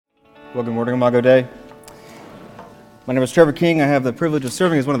Well, good morning, Imago Day. My name is Trevor King. I have the privilege of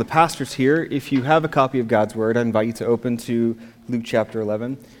serving as one of the pastors here. If you have a copy of God's Word, I invite you to open to Luke chapter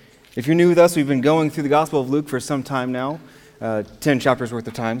 11. If you're new with us, we've been going through the Gospel of Luke for some time now, 10 chapters worth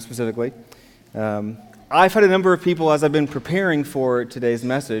of time specifically. I've had a number of people, as I've been preparing for today's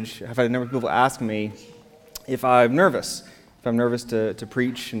message, I've had a number of people ask me if I'm nervous to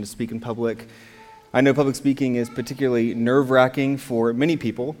preach and to speak in public. I know public speaking is particularly nerve-wracking for many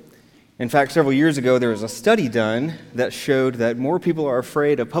people. In fact, several years ago, there was a study done that showed that more people are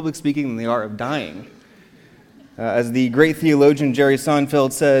afraid of public speaking than they are of dying. As the great theologian Jerry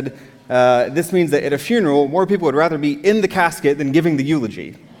Seinfeld said, this means that at a funeral, more people would rather be in the casket than giving the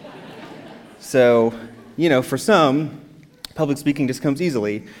eulogy. So, for some, public speaking just comes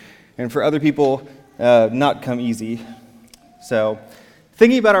easily, and for other people, not come easy. So,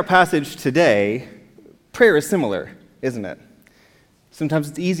 thinking about our passage today, prayer is similar, isn't it? Sometimes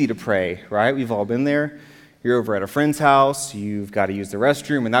it's easy to pray, right? We've all been there. You're over at a friend's house, you've got to use the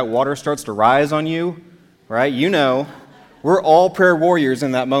restroom, and that water starts to rise on you, right? We're all prayer warriors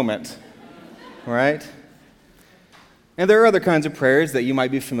in that moment, right? And there are other kinds of prayers that you might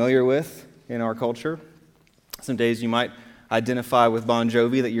be familiar with in our culture. Some days you might identify with Bon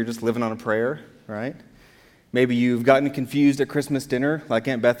Jovi that you're just living on a prayer, right? Maybe you've gotten confused at Christmas dinner, like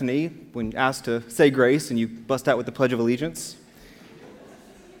Aunt Bethany, when asked to say grace and you bust out with the Pledge of Allegiance.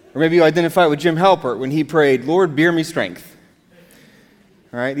 Or maybe you identify with Jim Halpert when he prayed, "Lord, bear me strength."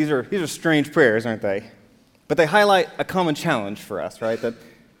 All right, these are strange prayers, aren't they? But they highlight a common challenge for us, right?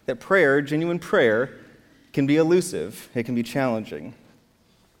 That prayer, genuine prayer, can be elusive. It can be challenging.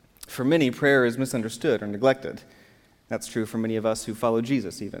 For many, prayer is misunderstood or neglected. That's true for many of us who follow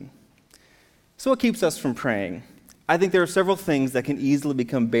Jesus even. So what keeps us from praying? I think there are several things that can easily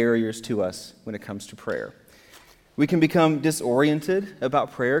become barriers to us when it comes to prayer. We can become disoriented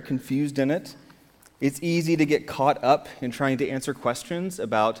about prayer, confused in it. It's easy to get caught up in trying to answer questions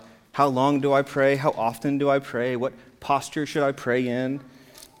about how long do I pray, how often do I pray, what posture should I pray in.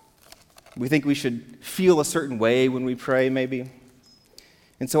 We think we should feel a certain way when we pray, maybe.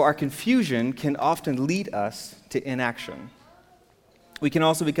 And so our confusion can often lead us to inaction. We can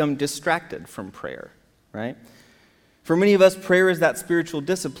also become distracted from prayer, right? For many of us, prayer is that spiritual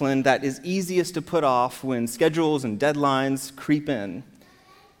discipline that is easiest to put off when schedules and deadlines creep in,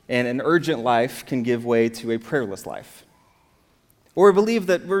 and an urgent life can give way to a prayerless life. Or we believe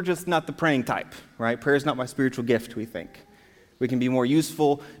that we're just not the praying type, right? Prayer is not my spiritual gift, we think. We can be more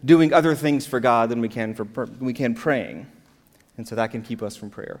useful doing other things for God than we can praying, and so that can keep us from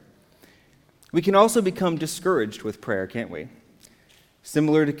prayer. We can also become discouraged with prayer, can't we?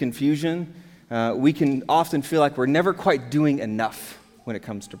 Similar to confusion, we can often feel like we're never quite doing enough when it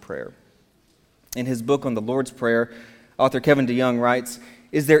comes to prayer. In his book on the Lord's Prayer, author Kevin DeYoung writes,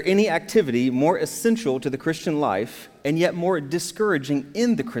 "Is there any activity more essential to the Christian life and yet more discouraging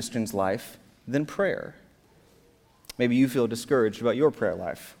in the Christian's life than prayer?" Maybe you feel discouraged about your prayer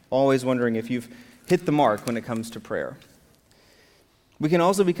life, always wondering if you've hit the mark when it comes to prayer. We can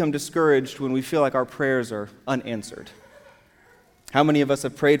also become discouraged when we feel like our prayers are unanswered. How many of us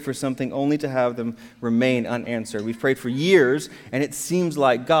have prayed for something only to have them remain unanswered? We've prayed for years, and it seems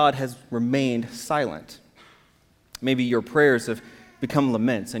like God has remained silent. Maybe your prayers have become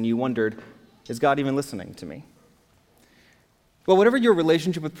laments, and you wondered, is God even listening to me? Well, whatever your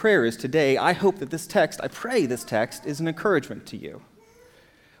relationship with prayer is today, I hope that I pray this text is an encouragement to you.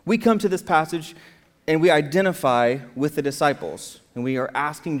 We come to this passage, and we identify with the disciples, and we are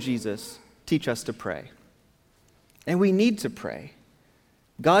asking Jesus, teach us to pray. And we need to pray.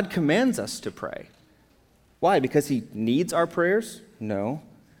 God commands us to pray. Why? Because he needs our prayers? No.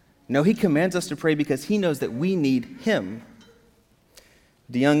 No, he commands us to pray because he knows that we need him.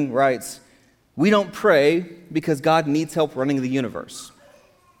 DeYoung writes, "We don't pray because God needs help running the universe.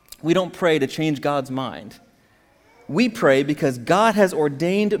 We don't pray to change God's mind. We pray because God has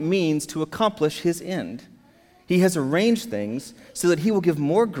ordained means to accomplish his end. He has arranged things so that he will give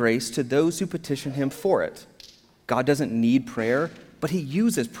more grace to those who petition him for it. God doesn't need prayer, but he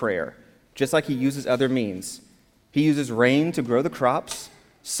uses prayer, just like he uses other means. He uses rain to grow the crops,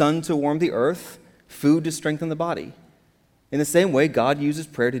 sun to warm the earth, food to strengthen the body. In the same way, God uses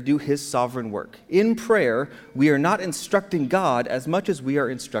prayer to do his sovereign work. In prayer, we are not instructing God as much as we are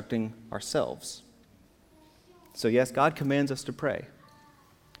instructing ourselves." So yes, God commands us to pray,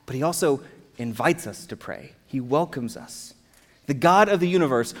 but he also invites us to pray. He welcomes us. The God of the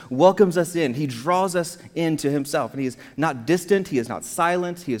universe welcomes us in. He draws us into himself. And he is not distant. He is not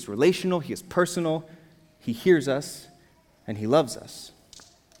silent. He is relational. He is personal. He hears us, and he loves us.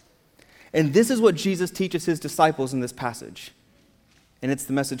 And this is what Jesus teaches his disciples in this passage. And it's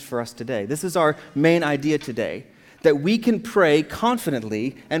the message for us today. This is our main idea today, that we can pray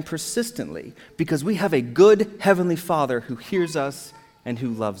confidently and persistently because we have a good Heavenly Father who hears us and who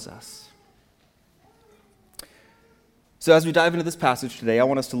loves us. So as we dive into this passage today, I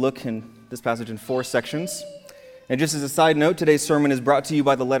want us to look in this passage in 4 sections. And just as a side note, today's sermon is brought to you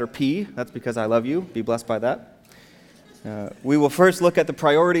by the letter P. That's because I love you. Be blessed by that. We will first look at the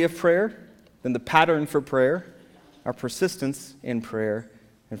priority of prayer, then the pattern for prayer, our persistence in prayer,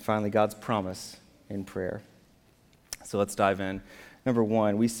 and finally God's promise in prayer. So let's dive in. Number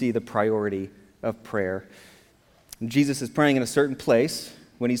 1, we see the priority of prayer. Jesus is praying in a certain place.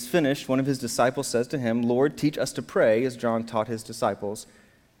 When he's finished, one of his disciples says to him, "Lord, teach us to pray," as John taught his disciples.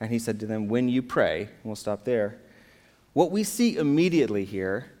 And he said to them, "When you pray," and we'll stop there. What we see immediately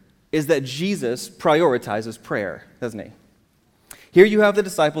here is that Jesus prioritizes prayer, doesn't he? Here you have the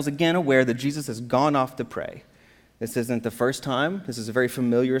disciples again aware that Jesus has gone off to pray. This isn't the first time. This is a very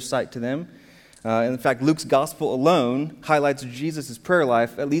familiar sight to them. In fact, Luke's gospel alone highlights Jesus' prayer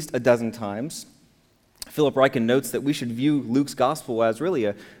life at least a dozen times. Philip Ryken notes that we should view Luke's gospel as really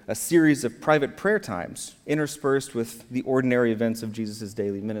a series of private prayer times interspersed with the ordinary events of Jesus'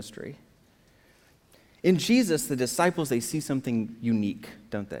 daily ministry. In Jesus, the disciples, they see something unique,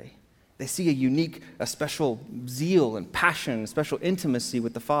 don't they? They see a special zeal and passion, a special intimacy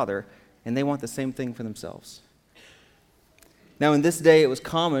with the Father, and they want the same thing for themselves. Now, in this day, it was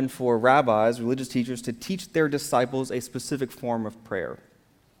common for rabbis, religious teachers, to teach their disciples a specific form of prayer.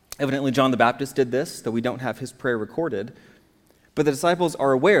 Evidently, John the Baptist did this, though we don't have his prayer recorded. But the disciples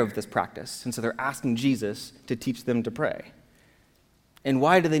are aware of this practice, and so they're asking Jesus to teach them to pray. And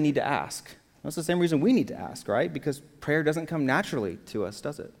why do they need to ask? Well, it's the same reason we need to ask, right? Because prayer doesn't come naturally to us,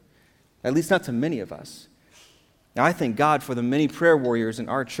 does it? At least not to many of us. Now, I thank God for the many prayer warriors in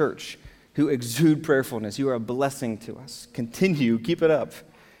our church who exude prayerfulness. You are a blessing to us. Continue, keep it up.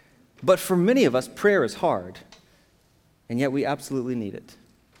 But for many of us, prayer is hard, and yet we absolutely need it.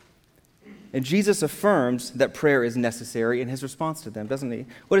 And Jesus affirms that prayer is necessary in his response to them, doesn't he?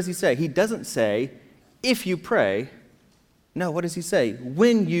 What does he say? He doesn't say, if you pray. No, what does he say?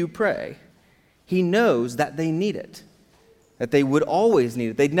 When you pray. He knows that they need it, that they would always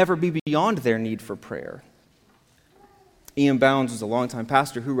need it. They'd never be beyond their need for prayer. E.M. Bounds was a longtime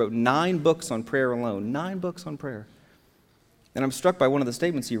pastor who wrote 9 books on prayer alone. 9 books on prayer. And I'm struck by one of the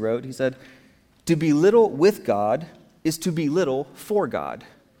statements he wrote. He said, "To be little with God is to be little for God.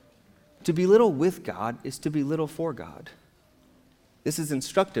 To be little with God is to be little for God." This is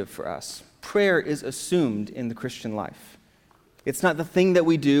instructive for us. Prayer is assumed in the Christian life. It's not the thing that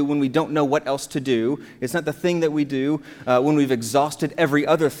we do when we don't know what else to do. It's not the thing that we do when we've exhausted every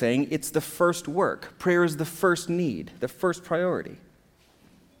other thing. It's the first work. Prayer is the first need, the first priority.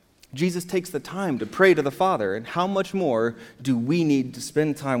 Jesus takes the time to pray to the Father, and how much more do we need to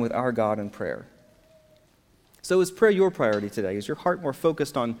spend time with our God in prayer? So is prayer your priority today? Is your heart more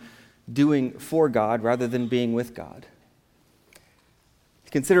focused on doing for God rather than being with God?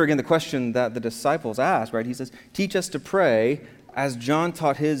 Consider again the question that the disciples asked, right? He says, "Teach us to pray as John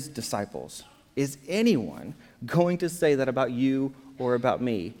taught his disciples." Is anyone going to say that about you or about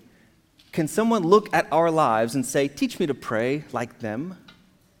me? Can someone look at our lives and say, "Teach me to pray like them"?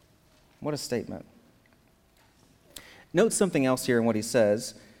 What a statement. Note something else here in what he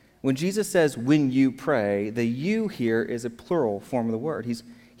says. When Jesus says, "when you pray," the "you" here is a plural form of the word.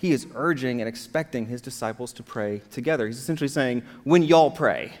 He is urging and expecting his disciples to pray together. He's essentially saying, "when y'all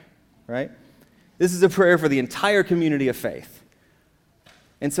pray," right? This is a prayer for the entire community of faith.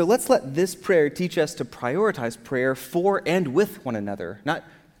 And so let's let this prayer teach us to prioritize prayer for and with one another, not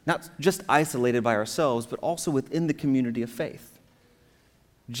just isolated by ourselves, but also within the community of faith.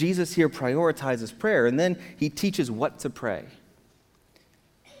 Jesus here prioritizes prayer, and then he teaches what to pray.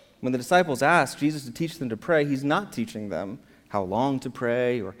 When the disciples ask Jesus to teach them to pray, he's not teaching them how long to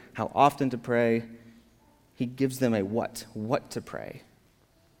pray or how often to pray. He gives them a what to pray.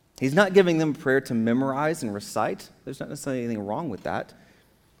 He's not giving them a prayer to memorize and recite. There's not necessarily anything wrong with that.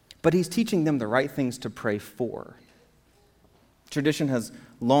 But he's teaching them the right things to pray for. Tradition has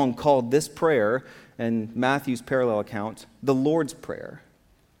long called this prayer, and Matthew's parallel account, the Lord's Prayer.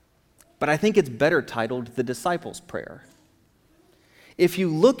 But I think it's better titled the Disciples' Prayer. If you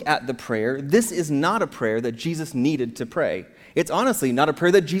look at the prayer, this is not a prayer that Jesus needed to pray. It's honestly not a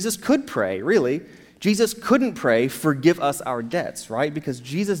prayer that Jesus could pray, really. Jesus couldn't pray, "Forgive us our debts," right? Because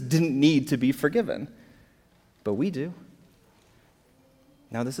Jesus didn't need to be forgiven. But we do.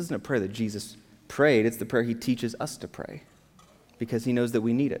 Now, this isn't a prayer that Jesus prayed. It's the prayer he teaches us to pray because he knows that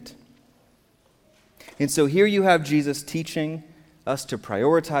we need it. And so here you have Jesus teaching us to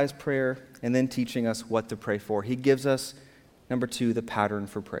prioritize prayer and then teaching us what to pray for. He gives us Number 2, the pattern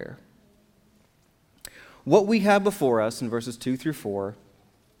for prayer. What we have before us in verses 2 through 4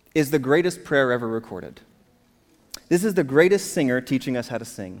 is the greatest prayer ever recorded. This is the greatest singer teaching us how to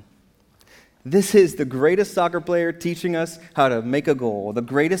sing. This is the greatest soccer player teaching us how to make a goal, the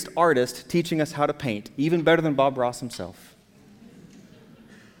greatest artist teaching us how to paint, even better than Bob Ross himself.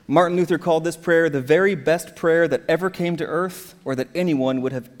 Martin Luther called this prayer the very best prayer that ever came to earth or that anyone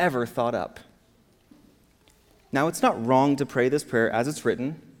would have ever thought up. Now, it's not wrong to pray this prayer as it's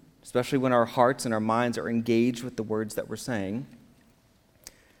written, especially when our hearts and our minds are engaged with the words that we're saying.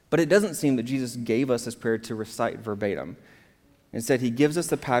 But it doesn't seem that Jesus gave us this prayer to recite verbatim. Instead, he gives us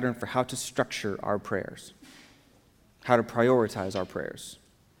the pattern for how to structure our prayers, how to prioritize our prayers.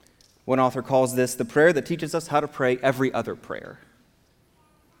 One author calls this the prayer that teaches us how to pray every other prayer.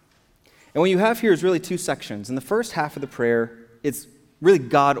 And what you have here is really two sections. In the first half of the prayer, it's really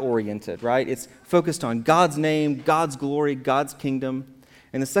God-oriented, right? It's focused on God's name, God's glory, God's kingdom.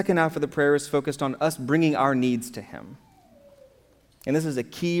 And the second half of the prayer is focused on us bringing our needs to him. And this is a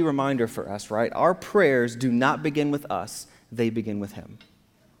key reminder for us, right? Our prayers do not begin with us, they begin with him.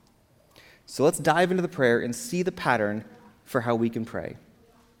 So let's dive into the prayer and see the pattern for how we can pray.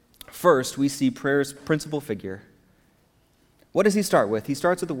 First, we see prayer's principal figure. What does he start with? He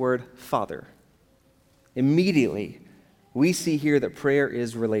starts with the word Father. Immediately, we see here that prayer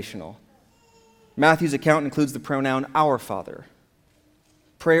is relational. Matthew's account includes the pronoun our Father.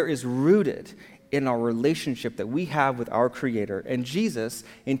 Prayer is rooted in our relationship that we have with our Creator. And Jesus,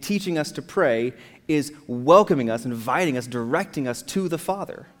 in teaching us to pray, is welcoming us, inviting us, directing us to the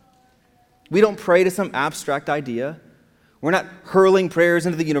Father. We don't pray to some abstract idea. We're not hurling prayers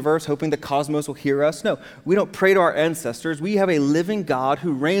into the universe, hoping the cosmos will hear us. No, we don't pray to our ancestors. We have a living God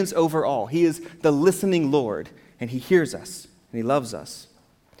who reigns over all. He is the listening Lord, and he hears us, and he loves us.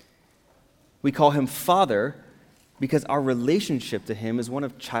 We call him Father because our relationship to him is one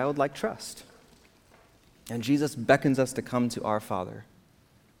of childlike trust. And Jesus beckons us to come to our Father.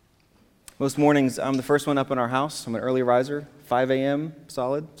 Most mornings, I'm the first one up in our house. I'm an early riser, 5 a.m.,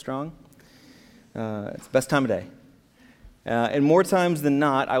 solid, strong. It's the best time of day. And more times than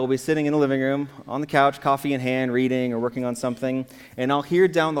not, I will be sitting in the living room, on the couch, coffee in hand, reading or working on something, and I'll hear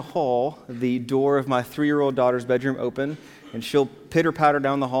down the hall the door of my 3-year-old daughter's bedroom open, and she'll pitter-patter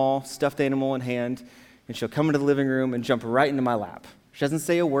down the hall, stuffed animal in hand, and she'll come into the living room and jump right into my lap. She doesn't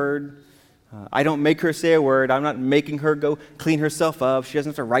say a word. I don't make her say a word. I'm not making her go clean herself up. She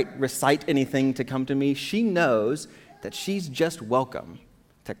doesn't have to recite anything to come to me. She knows that she's just welcome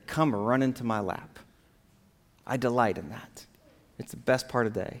to come run into my lap. I delight in that. It's the best part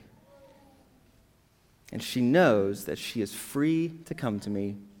of the day. And she knows that she is free to come to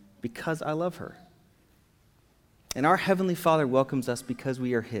me because I love her. And our Heavenly Father welcomes us because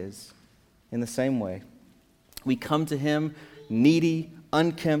we are his in the same way. We come to him needy,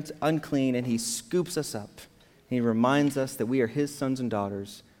 unkempt, unclean, and he scoops us up. He reminds us that we are his sons and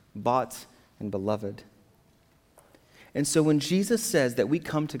daughters, bought and beloved. And so when Jesus says that we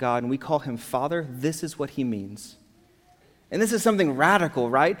come to God and we call him Father, this is what he means. And this is something radical,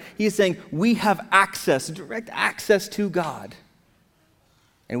 right? He is saying we have access, direct access to God,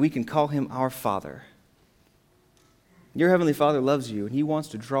 and we can call him our Father. Your Heavenly Father loves you, and he wants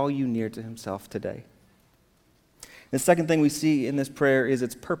to draw you near to himself today. The second thing we see in this prayer is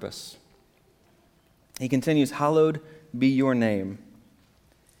its purpose. He continues, hallowed be your name.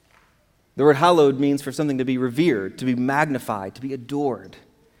 The word hallowed means for something to be revered, to be magnified, to be adored.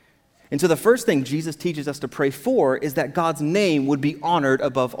 And so the first thing Jesus teaches us to pray for is that God's name would be honored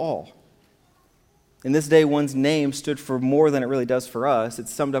above all. In this day, one's name stood for more than it really does for us. It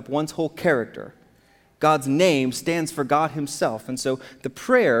summed up one's whole character. God's name stands for God himself. And so the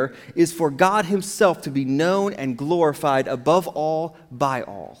prayer is for God himself to be known and glorified above all, by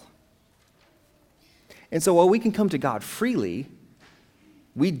all. And so while we can come to God freely,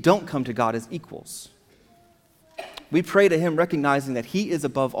 we don't come to God as equals. We pray to him recognizing that he is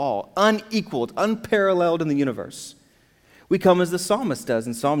above all, unequaled, unparalleled in the universe. We come as the psalmist does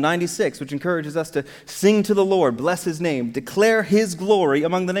in Psalm 96, which encourages us to sing to the Lord, bless his name, declare his glory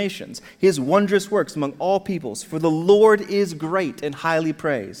among the nations, his wondrous works among all peoples. For the Lord is great and highly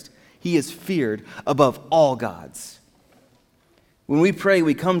praised. He is feared above all gods. When we pray,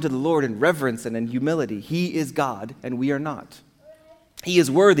 we come to the Lord in reverence and in humility. He is God, and we are not. He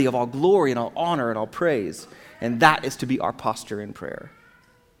is worthy of all glory and all honor and all praise, and that is to be our posture in prayer.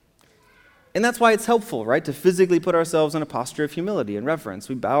 And that's why it's helpful, right, to physically put ourselves in a posture of humility and reverence.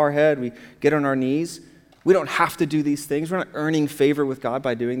 We bow our head, we get on our knees. We don't have to do these things. We're not earning favor with God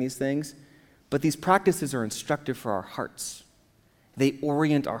by doing these things. But these practices are instructive for our hearts. They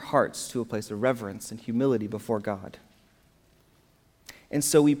orient our hearts to a place of reverence and humility before God. And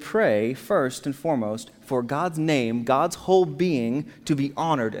so we pray, first and foremost, for God's name, God's whole being, to be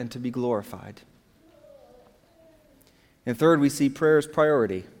honored and to be glorified. And third, we see prayer's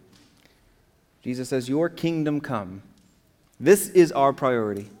priority. Jesus says, your kingdom come. This is our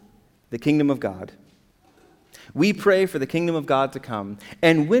priority, the kingdom of God. We pray for the kingdom of God to come.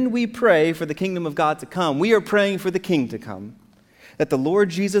 And when we pray for the kingdom of God to come, we are praying for the King to come, that the Lord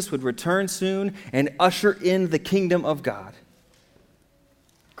Jesus would return soon and usher in the kingdom of God.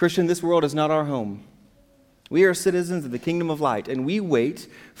 Christian, this world is not our home. We are citizens of the kingdom of light, and we wait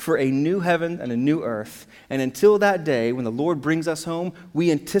for a new heaven and a new earth. And until that day, when the Lord brings us home, we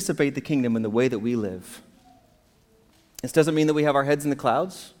anticipate the kingdom in the way that we live. This doesn't mean that we have our heads in the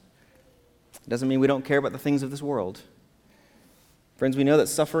clouds. It doesn't mean we don't care about the things of this world. Friends, we know that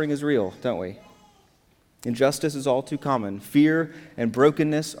suffering is real, don't we? Injustice is all too common. Fear and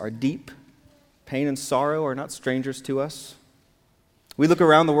brokenness are deep. Pain and sorrow are not strangers to us. We look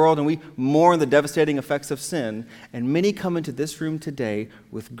around the world and we mourn the devastating effects of sin, and many come into this room today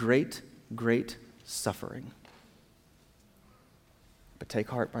with great, great suffering. But take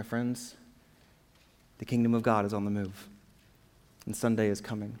heart, my friends. The kingdom of God is on the move, and Sunday is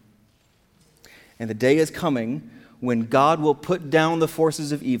coming. And the day is coming when God will put down the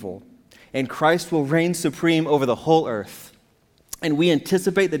forces of evil, and Christ will reign supreme over the whole earth. And we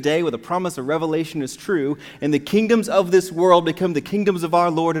anticipate the day where the promise of Revelation is true, and the kingdoms of this world become the kingdoms of our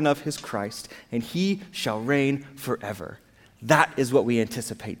Lord and of his Christ, and he shall reign forever. That is what we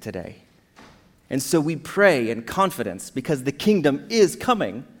anticipate today. And so we pray in confidence because the kingdom is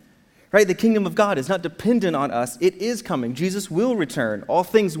coming. Right? The kingdom of God is not dependent on us. It is coming. Jesus will return. All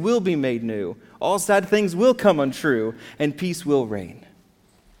things will be made new. All sad things will come untrue, and peace will reign.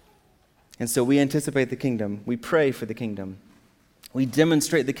 And so we anticipate the kingdom. We pray for the kingdom. We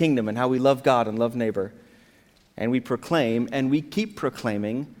demonstrate the kingdom and how we love God and love neighbor. And we proclaim, and we keep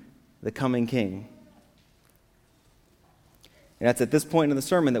proclaiming, the coming King. And that's at this point in the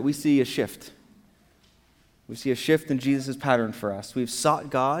sermon that we see a shift. We see a shift in Jesus' pattern for us. We've sought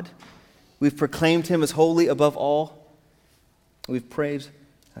God. We've proclaimed him as holy above all. We've prayed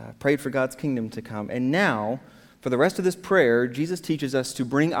for God's kingdom to come. And now, for the rest of this prayer, Jesus teaches us to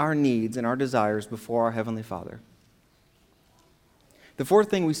bring our needs and our desires before our Heavenly Father. The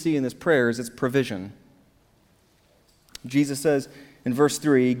fourth thing we see in this prayer is its provision. Jesus says in verse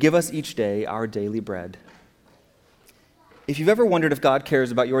 3, "Give us each day our daily bread." If you've ever wondered if God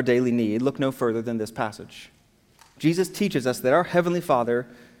cares about your daily need, look no further than this passage. Jesus teaches us that our Heavenly Father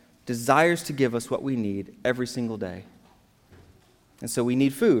desires to give us what we need every single day. And so we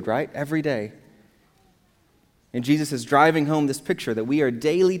need food, right? Every day. And Jesus is driving home this picture that we are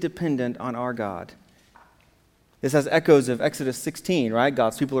daily dependent on our God. This has echoes of Exodus 16, right?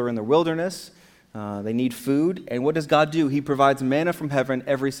 God's people are in the wilderness. They need food. And what does God do? He provides manna from heaven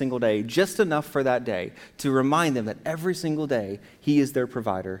every single day, just enough for that day, to remind them that every single day he is their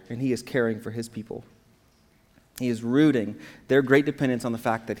provider and he is caring for his people. He is rooting their great dependence on the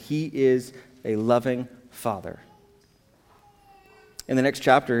fact that he is a loving Father. In the next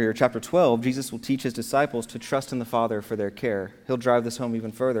chapter here, chapter 12, Jesus will teach his disciples to trust in the Father for their care. He'll drive this home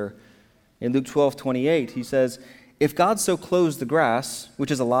even further. In Luke 12:28, he says, "If God so clothes the grass,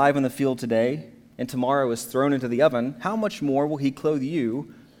 which is alive in the field today, and tomorrow is thrown into the oven, how much more will he clothe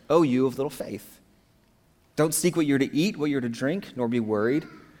you, O you of little faith? Don't seek what you're to eat, what you're to drink, nor be worried.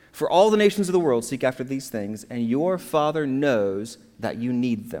 For all the nations of the world seek after these things, and your Father knows that you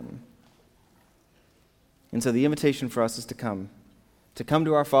need them." And so the invitation for us is to come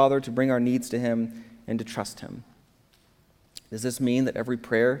to our Father, to bring our needs to him, and to trust him. Does this mean that every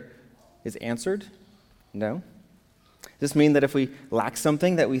prayer is answered? No. Does this mean that if we lack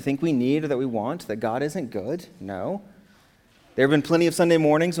something that we think we need or that we want, that God isn't good? No. There have been plenty of Sunday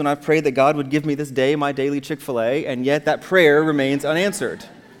mornings when I've prayed that God would give me this day my daily Chick-fil-A, and yet that prayer remains unanswered.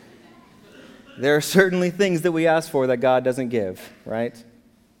 There are certainly things that we ask for that God doesn't give, right?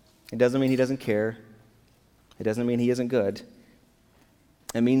 It doesn't mean he doesn't care. It doesn't mean he isn't good.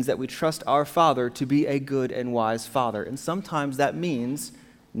 It means that we trust our Father to be a good and wise Father, and sometimes that means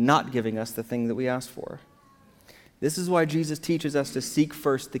not giving us the thing that we ask for. This is why Jesus teaches us to seek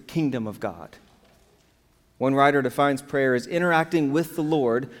first the kingdom of God. One writer defines prayer as interacting with the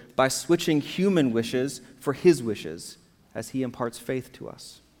Lord by switching human wishes for his wishes as he imparts faith to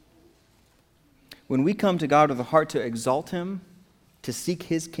us. When we come to God with a heart to exalt him, to seek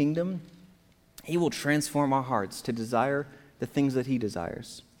his kingdom, he will transform our hearts to desire the things that he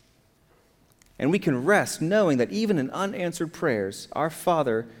desires. And we can rest knowing that even in unanswered prayers, our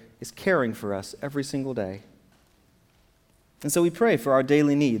Father is caring for us every single day. And so we pray for our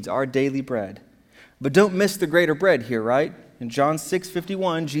daily needs, our daily bread. But don't miss the greater bread here, right? In John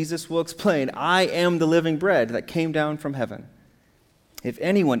 6:51, Jesus will explain, "I am the living bread that came down from heaven. If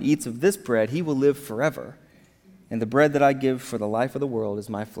anyone eats of this bread, he will live forever. And the bread that I give for the life of the world is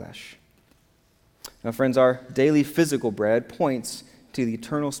my flesh." Now, friends, our daily physical bread points to the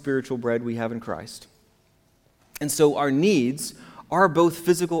eternal spiritual bread we have in Christ. And so our needs are both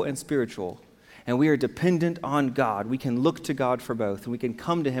physical and spiritual, and we are dependent on God. We can look to God for both, and we can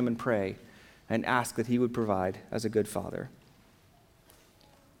come to him and pray and ask that he would provide as a good father.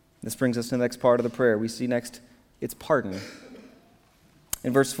 This brings us to the next part of the prayer. We see next, it's pardon.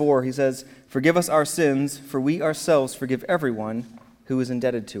 In verse 4, he says, "Forgive us our sins, for we ourselves forgive everyone who is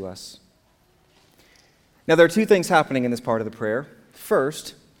indebted to us." Now, there are two things happening in this part of the prayer.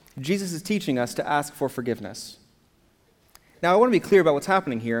 First, Jesus is teaching us to ask for forgiveness. Now, I want to be clear about what's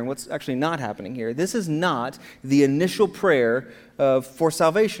happening here and what's actually not happening here. This is not the initial prayer for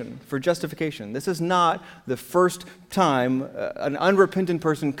salvation, for justification. This is not the first time an unrepentant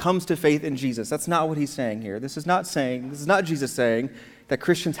person comes to faith in Jesus. That's not what he's saying here. This is not Jesus saying that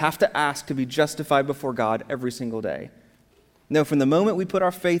Christians have to ask to be justified before God every single day. No, from the moment we put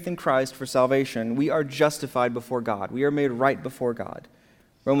our faith in Christ for salvation, we are justified before God. We are made right before God.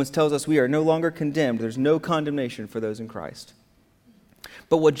 Romans tells us we are no longer condemned. There's no condemnation for those in Christ.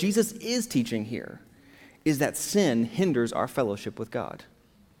 But what Jesus is teaching here is that sin hinders our fellowship with God.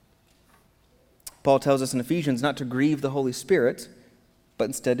 Paul tells us in Ephesians not to grieve the Holy Spirit, but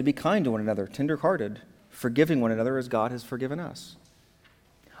instead to be kind to one another, tender-hearted, forgiving one another as God has forgiven us.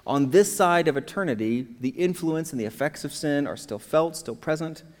 On this side of eternity, the influence and the effects of sin are still felt, still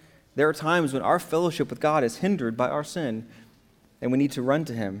present. There are times when our fellowship with God is hindered by our sin, and we need to run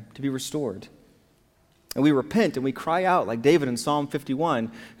to him to be restored. And we repent and we cry out like David in Psalm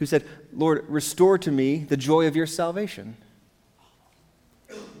 51, who said, "Lord, restore to me the joy of your salvation."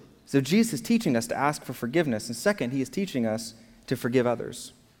 So Jesus is teaching us to ask for forgiveness. And second, he is teaching us to forgive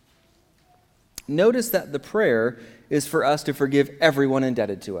others. Notice that the prayer is for us to forgive everyone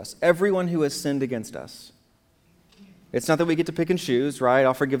indebted to us, everyone who has sinned against us. It's not that we get to pick and choose, right?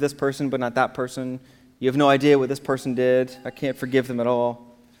 I'll forgive this person, but not that person. You have no idea what this person did. I can't forgive them at all.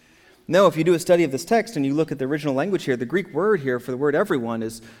 No, if you do a study of this text and you look at the original language here, the Greek word here for the word everyone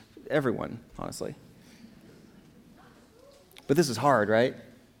is everyone, honestly. But this is hard, right?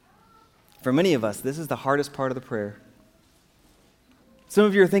 For many of us, this is the hardest part of the prayer. Some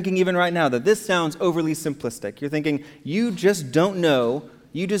of you are thinking even right now that this sounds overly simplistic. You're thinking, you just don't know,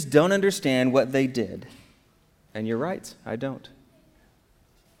 you just don't understand what they did. And you're right, I don't.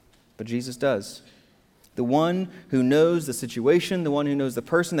 But Jesus does. The one who knows the situation, the one who knows the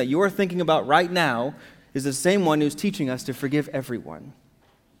person that you're thinking about right now, is the same one who's teaching us to forgive everyone.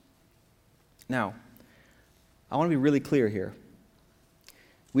 Now, I want to be really clear here.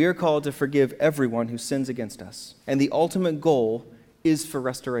 We are called to forgive everyone who sins against us, and the ultimate goal is for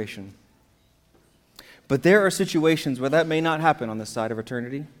restoration. But there are situations where that may not happen on this side of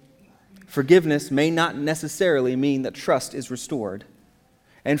eternity. Forgiveness may not necessarily mean that trust is restored.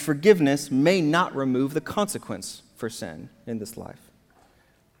 And forgiveness may not remove the consequence for sin in this life.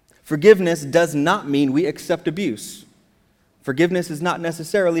 Forgiveness does not mean we accept abuse. Forgiveness is not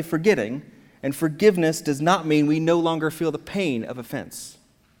necessarily forgetting, and forgiveness does not mean we no longer feel the pain of offense.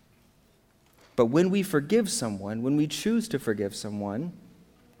 But when we forgive someone, when we choose to forgive someone,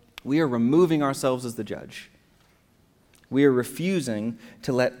 we are removing ourselves as the judge. We are refusing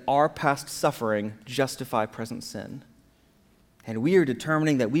to let our past suffering justify present sin. And we are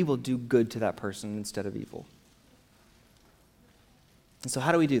determining that we will do good to that person instead of evil. And so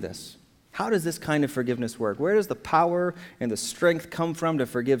how do we do this? How does this kind of forgiveness work? Where does the power and the strength come from to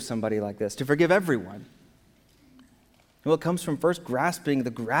forgive somebody like this, to forgive everyone? Well, it comes from first grasping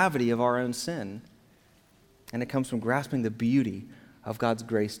the gravity of our own sin. And it comes from grasping the beauty of God's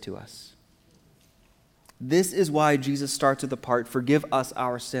grace to us. This is why Jesus starts with the part, forgive us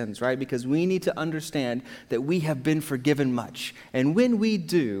our sins, right? Because we need to understand that we have been forgiven much. And when we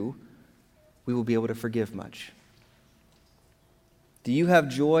do, we will be able to forgive much. Do you have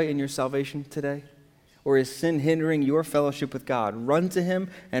joy in your salvation today? Or is sin hindering your fellowship with God? Run to him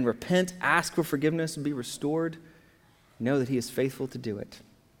and repent, ask for forgiveness, and be restored. Know that he is faithful to do it.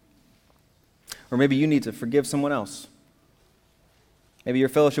 Or maybe you need to forgive someone else. Maybe your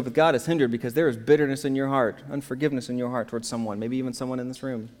fellowship with God is hindered because there is bitterness in your heart, unforgiveness in your heart towards someone, maybe even someone in this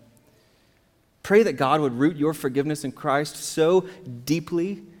room. Pray that God would root your forgiveness in Christ so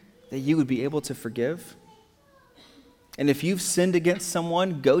deeply that you would be able to forgive. And if you've sinned against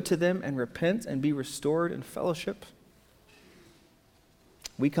someone, go to them and repent and be restored in fellowship.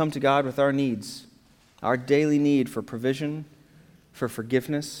 We come to God with our needs, our daily need for provision, for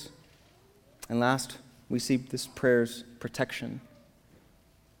forgiveness. And last, we see this prayer's protection.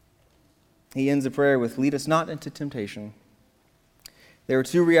 He ends the prayer with, "Lead us not into temptation." There are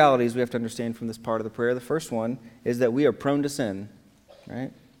two realities we have to understand from this part of the prayer. The first one is that we are prone to sin,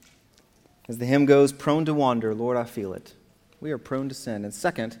 right? As the hymn goes, "Prone to wander, Lord, I feel it." We are prone to sin. And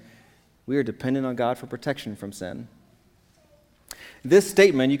second, we are dependent on God for protection from sin. This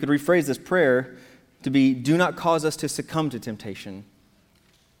statement, you could rephrase this prayer to be, do not cause us to succumb to temptation.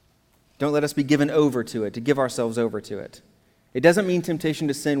 Don't let us be given over to it, to give ourselves over to it. It doesn't mean temptation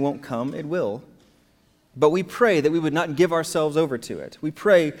to sin won't come. It will. But we pray that we would not give ourselves over to it. We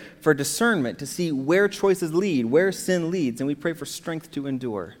pray for discernment to see where choices lead, where sin leads, and we pray for strength to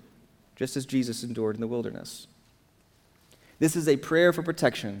endure, just as Jesus endured in the wilderness. This is a prayer for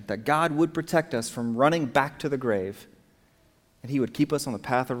protection, that God would protect us from running back to the grave, and He would keep us on the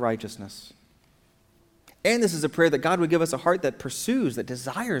path of righteousness. And this is a prayer that God would give us a heart that pursues, that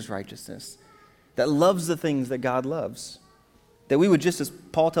desires righteousness, that loves the things that God loves. That we would, just as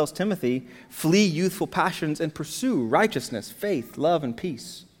Paul tells Timothy, flee youthful passions and pursue righteousness, faith, love, and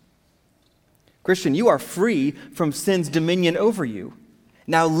peace. Christian, you are free from sin's dominion over you.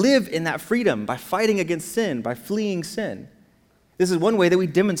 Now live in that freedom by fighting against sin, by fleeing sin. This is one way that we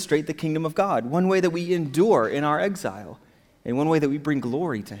demonstrate the kingdom of God, one way that we endure in our exile, and one way that we bring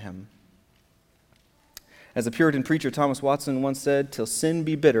glory to Him. As the Puritan preacher Thomas Watson once said, "Till sin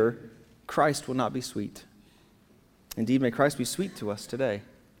be bitter, Christ will not be sweet." Indeed, may Christ be sweet to us today.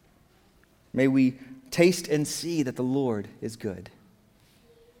 May we taste and see that the Lord is good.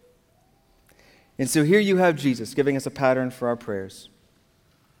 And so here you have Jesus giving us a pattern for our prayers.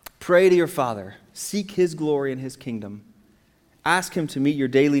 Pray to your Father. Seek His glory and His kingdom. Ask Him to meet your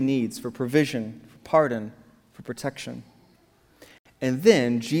daily needs for provision, for pardon, for protection. And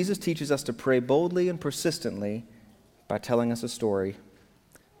then Jesus teaches us to pray boldly and persistently by telling us a story.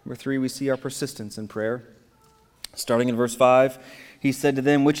 Number 3, we see our persistence in prayer. Starting in verse 5, He said to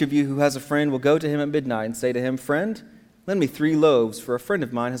them, "Which of you who has a friend will go to him at midnight and say to him, 'Friend, lend me 3 loaves, for a friend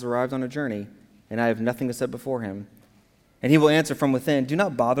of mine has arrived on a journey, and I have nothing to set before him?' And he will answer from within, 'Do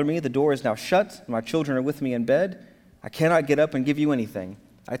not bother me, the door is now shut, and my children are with me in bed. I cannot get up and give you anything.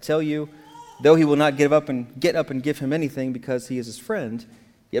 I tell you, though he will not get up and give him anything because he is his friend,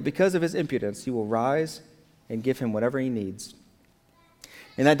 yet because of his impudence he will rise and give him whatever he needs.'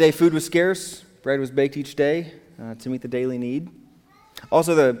 In that day food was scarce, bread was baked each day to meet the daily need.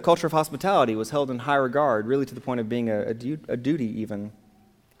 Also, the culture of hospitality was held in high regard, really to the point of being a duty even.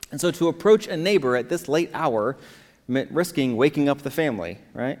 And so to approach a neighbor at this late hour meant risking waking up the family,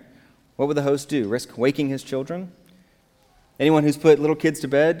 right? What would the host do? Risk waking his children? Anyone who's put little kids to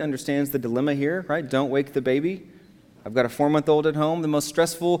bed understands the dilemma here, right? Don't wake the baby. I've got a 4-month-old at home. The most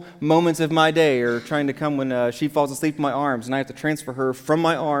stressful moments of my day are trying to come when she falls asleep in my arms, and I have to transfer her from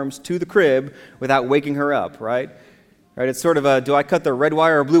my arms to the crib without waking her up, right? It's sort of a, do I cut the red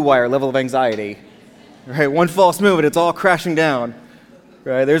wire or blue wire level of anxiety? Right? One false move and it's all crashing down.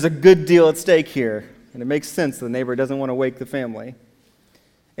 Right? There's a good deal at stake here, and it makes sense the neighbor doesn't want to wake the family.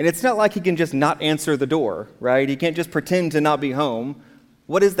 And it's not like he can just not answer the door, right? He can't just pretend to not be home.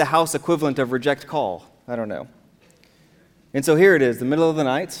 What is the house equivalent of reject call? I don't know. And so here it is, the middle of the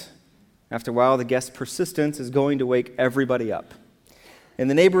night. After a while, the guest's persistence is going to wake everybody up. And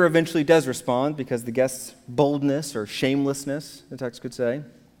the neighbor eventually does respond because the guest's boldness or shamelessness, the text could say,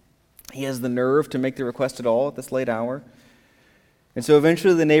 he has the nerve to make the request at all at this late hour. And so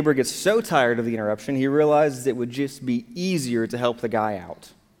eventually the neighbor gets so tired of the interruption, he realizes it would just be easier to help the guy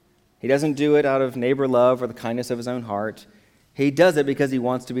out. He doesn't do it out of neighbor love or the kindness of his own heart. He does it because he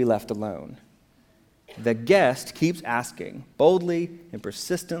wants to be left alone. The guest keeps asking, boldly and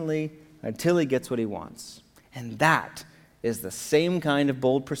persistently, until he gets what he wants. And that is the same kind of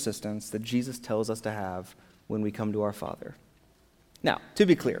bold persistence that Jesus tells us to have when we come to our Father. Now, to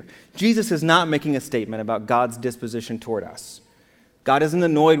be clear, Jesus is not making a statement about God's disposition toward us. God isn't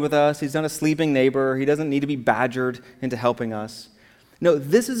annoyed with us. He's not a sleeping neighbor. He doesn't need to be badgered into helping us. No,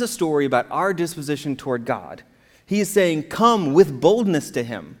 this is a story about our disposition toward God. He is saying, come with boldness to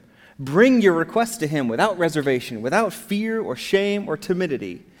Him. Bring your requests to Him without reservation, without fear or shame or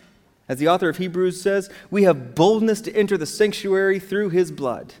timidity. As the author of Hebrews says, we have boldness to enter the sanctuary through His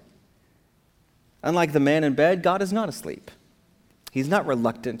blood. Unlike the man in bed, God is not asleep. He's not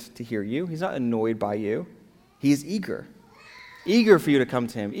reluctant to hear you. He's not annoyed by you. He is eager for you to come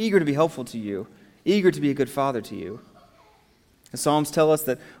to Him, eager to be helpful to you, eager to be a good father to you. The Psalms tell us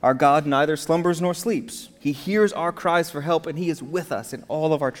that our God neither slumbers nor sleeps. He hears our cries for help, and He is with us in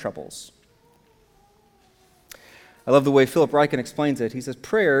all of our troubles. I love the way Philip Ryken explains it. He says,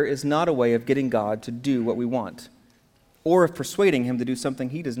 prayer is not a way of getting God to do what we want, or of persuading Him to do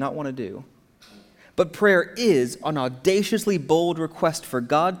something He does not want to do. But prayer is an audaciously bold request for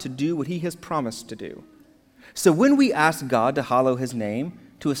God to do what he has promised to do. So when we ask God to hallow his name,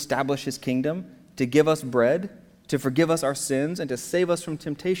 to establish his kingdom, to give us bread, to forgive us our sins, and to save us from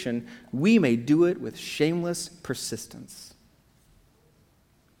temptation, we may do it with shameless persistence.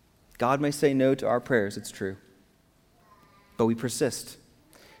 God may say no to our prayers, it's true. But we persist.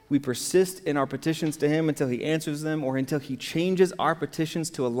 We persist in our petitions to him until he answers them or until he changes our petitions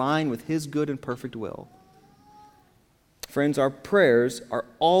to align with his good and perfect will. Friends, our prayers are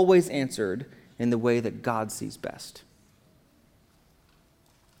always answered in the way that God sees best.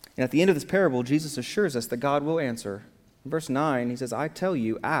 And at the end of this parable, Jesus assures us that God will answer. In verse 9, he says, I tell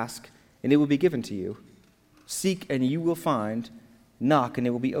you, ask, and it will be given to you. Seek, and you will find. Knock, and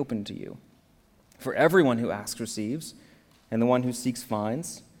it will be opened to you. For everyone who asks receives, and the one who seeks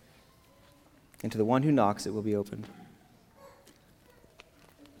finds, and to the one who knocks it will be opened.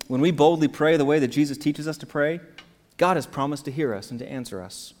 When we boldly pray the way that Jesus teaches us to pray, God has promised to hear us and to answer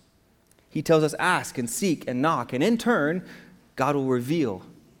us. He tells us, ask and seek and knock, and in turn, God will reveal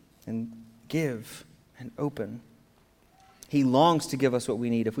and give and open. He longs to give us what we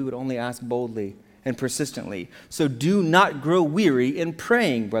need if we would only ask boldly and persistently. So do not grow weary in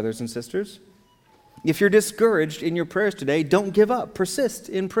praying, brothers and sisters. If you're discouraged in your prayers today, don't give up. Persist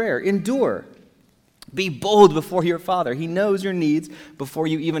in prayer. Endure. Be bold before your Father. He knows your needs before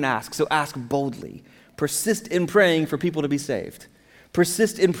you even ask. So ask boldly. Persist in praying for people to be saved.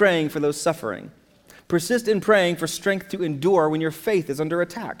 Persist in praying for those suffering. Persist in praying for strength to endure when your faith is under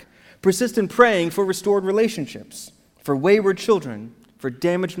attack. Persist in praying for restored relationships, for wayward children, for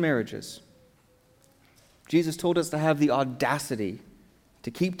damaged marriages. Jesus told us to have the audacity to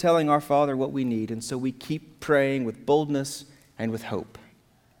keep telling our Father what we need, and so we keep praying with boldness and with hope.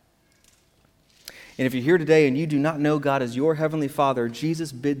 And if you're here today and you do not know God as your heavenly Father,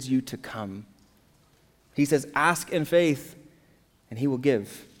 Jesus bids you to come. He says, ask in faith, and he will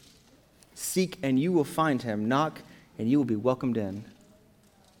give. Seek, and you will find him. Knock, and you will be welcomed in.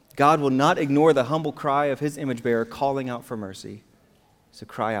 God will not ignore the humble cry of his image bearer calling out for mercy. So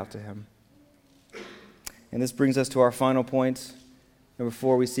cry out to him. And this brings us to our final point. Number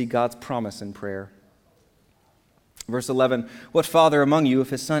 4, we see God's promise in prayer. Verse 11, what father among you, if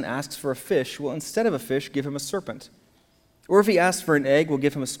his son asks for a fish, will instead of a fish give him a serpent? Or if he asks for an egg, will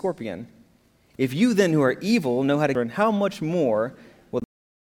give him a scorpion? If you then who are evil know how to, and how much more will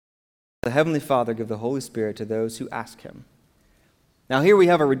the Heavenly Father give the Holy Spirit to those who ask him? Now here we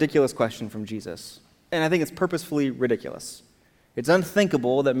have a ridiculous question from Jesus, and I think it's purposefully ridiculous. It's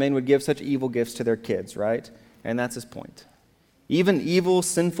unthinkable that men would give such evil gifts to their kids, right? And that's his point. Even evil,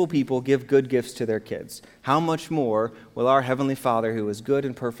 sinful people give good gifts to their kids. How much more will our Heavenly Father, who is good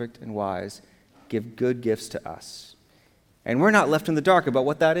and perfect and wise, give good gifts to us? And we're not left in the dark about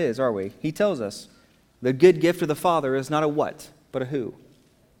what that is, are we? He tells us the good gift of the Father is not a what, but a who.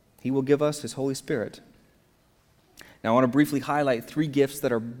 He will give us his Holy Spirit. Now I want to briefly highlight 3 gifts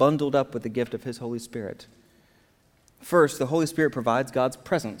that are bundled up with the gift of his Holy Spirit. First, the Holy Spirit provides God's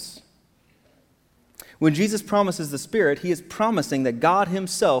presence. When Jesus promises the Spirit, he is promising that God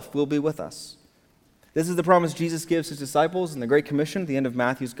himself will be with us. This is the promise Jesus gives his disciples in the Great Commission at the end of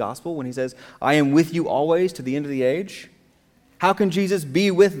Matthew's Gospel when he says, I am with you always to the end of the age. How can Jesus be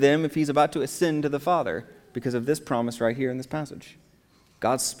with them if he's about to ascend to the Father? Because of this promise right here in this passage.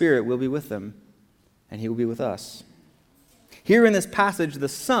 God's Spirit will be with them, and he will be with us. Here in this passage, the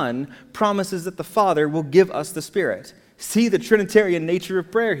Son promises that the Father will give us the Spirit. See the Trinitarian nature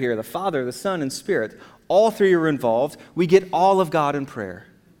of prayer here. The Father, the Son, and Spirit. All 3 are involved. We get all of God in prayer.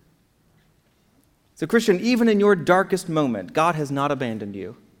 So Christian, even in your darkest moment, God has not abandoned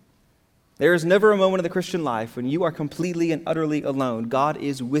you. There is never a moment of the Christian life when you are completely and utterly alone. God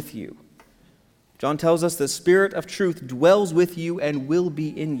is with you. John tells us the Spirit of truth dwells with you and will be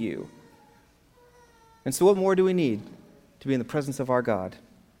in you. And so what more do we need to be in the presence of our God?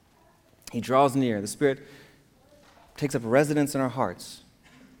 He draws near. The Spirit takes up residence in our hearts.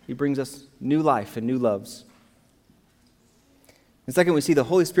 He brings us new life and new loves. And second, we see the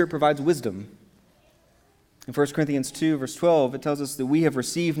Holy Spirit provides wisdom. In 1 Corinthians 2, verse 12, it tells us that we have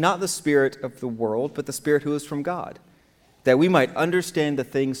received not the spirit of the world, but the Spirit who is from God, that we might understand the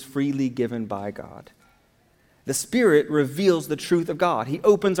things freely given by God. The Spirit reveals the truth of God. He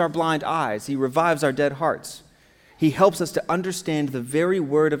opens our blind eyes. He revives our dead hearts. He helps us to understand the very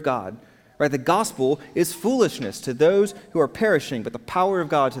word of God. Right? The gospel is foolishness to those who are perishing, but the power of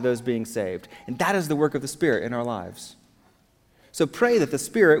God to those being saved. And that is the work of the Spirit in our lives. So pray that the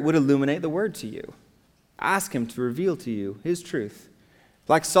Spirit would illuminate the word to you. Ask him to reveal to you his truth.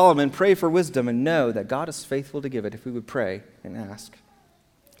 Like Solomon, pray for wisdom and know that God is faithful to give it if we would pray and ask.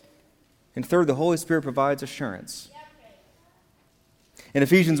 And third, the Holy Spirit provides assurance. In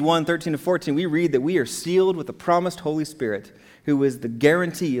Ephesians 1, 13 to 14, we read that we are sealed with the promised Holy Spirit, who is the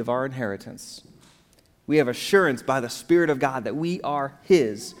guarantee of our inheritance. We have assurance by the Spirit of God that we are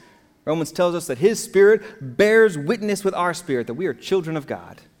His. Romans tells us that His Spirit bears witness with our spirit that we are children of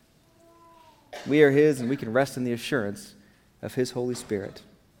God. We are His, and we can rest in the assurance of His Holy Spirit.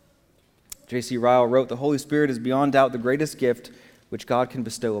 J.C. Ryle wrote, "The Holy Spirit is beyond doubt the greatest gift which God can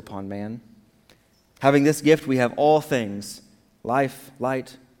bestow upon man. Having this gift, we have all things, life,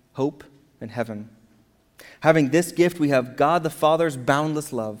 light, hope, and heaven. Having this gift, we have God the Father's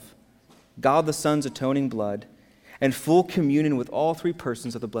boundless love, God the Son's atoning blood, and full communion with all three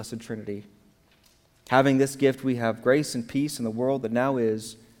persons of the Blessed Trinity. Having this gift, we have grace and peace in the world that now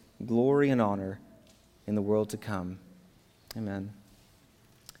is, glory and honor in the world to come." Amen.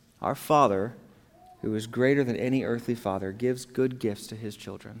 Our Father, who is greater than any earthly father, gives good gifts to His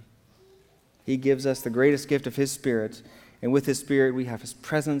children. He gives us the greatest gift of His Spirit, and with His Spirit we have His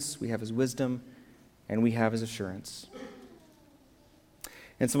presence, we have His wisdom, and we have His assurance.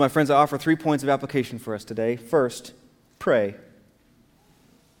 And so, my friends, I offer 3 points of application for us today. First, pray.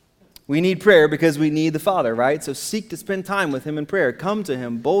 We need prayer because we need the Father, right? So seek to spend time with Him in prayer. Come to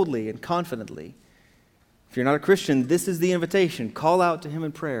Him boldly and confidently. If you're not a Christian, this is the invitation. Call out to Him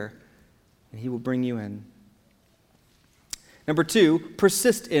in prayer, and He will bring you in. Number 2,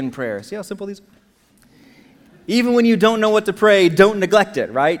 persist in prayer. See how simple these are? Even when you don't know what to pray, don't neglect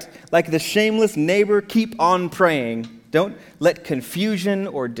it, right? Like the shameless neighbor, keep on praying. Don't let confusion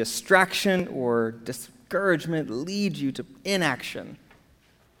or distraction or discouragement lead you to inaction,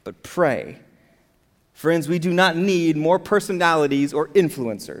 but pray. Friends, we do not need more personalities or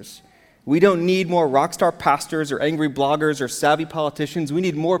influencers. We don't need more rock star pastors or angry bloggers or savvy politicians. We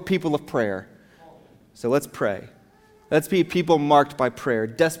need more people of prayer. So let's pray. Let's be people marked by prayer,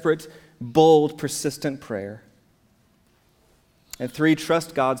 desperate, bold, persistent prayer. And 3,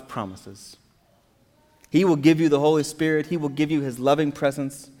 trust God's promises. He will give you the Holy Spirit. He will give you His loving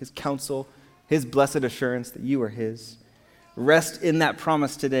presence, His counsel, His blessed assurance that you are His. Rest in that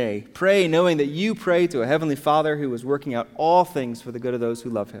promise today. Pray knowing that you pray to a Heavenly Father who is working out all things for the good of those who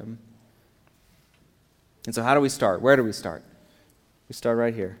love Him. And so how do we start? Where do we start? We start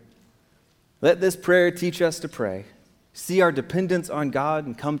right here. Let this prayer teach us to pray. See our dependence on God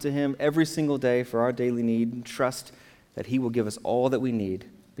and come to Him every single day for our daily need and trust that He will give us all that we need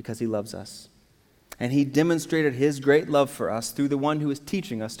because He loves us. And He demonstrated His great love for us through the one who is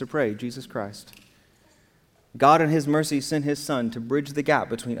teaching us to pray, Jesus Christ. God in His mercy sent His Son to bridge the gap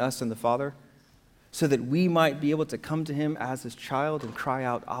between us and the Father so that we might be able to come to Him as His child and cry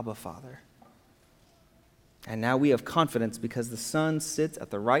out, Abba, Father. And now we have confidence because the Son sits at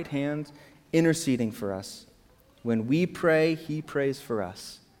the right hand interceding for us. When we pray, He prays for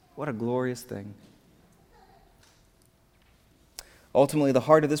us. What a glorious thing. Ultimately, the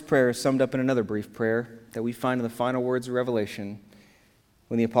heart of this prayer is summed up in another brief prayer that we find in the final words of Revelation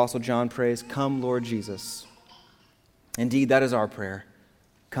when the Apostle John prays, "Come, Lord Jesus." Indeed, that is our prayer.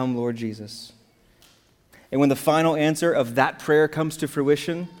 Come, Lord Jesus. And when the final answer of that prayer comes to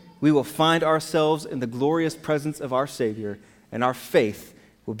fruition, we will find ourselves in the glorious presence of our Savior, and our faith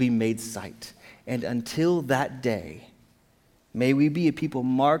will be made sight. And until that day, may we be a people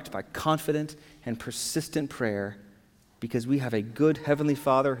marked by confident and persistent prayer, because we have a good Heavenly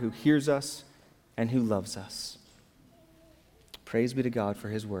Father who hears us and who loves us. Praise be to God for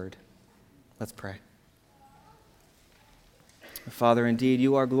His word. Let's pray. Father, indeed,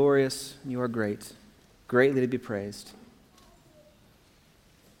 you are glorious, you are great, greatly to be praised.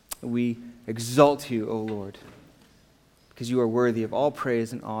 We exalt you, O Lord, because you are worthy of all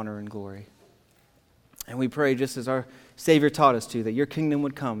praise and honor and glory. And we pray, just as our Savior taught us to, that your kingdom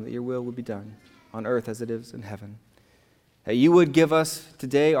would come, that your will would be done on earth as it is in heaven. That you would give us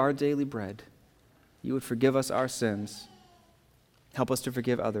today our daily bread. You would forgive us our sins. Help us to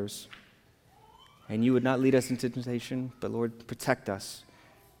forgive others. And you would not lead us into temptation, but Lord, protect us.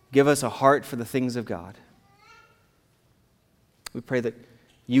 Give us a heart for the things of God. We pray that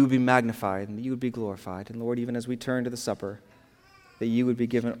you would be magnified and that you would be glorified. And Lord, even as we turn to the supper, that you would be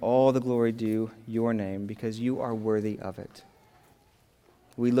given all the glory due your name, because you are worthy of it.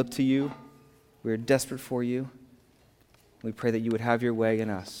 We look to you. We are desperate for you. We pray that you would have your way in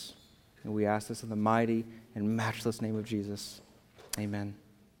us. And we ask this in the mighty and matchless name of Jesus. Amen.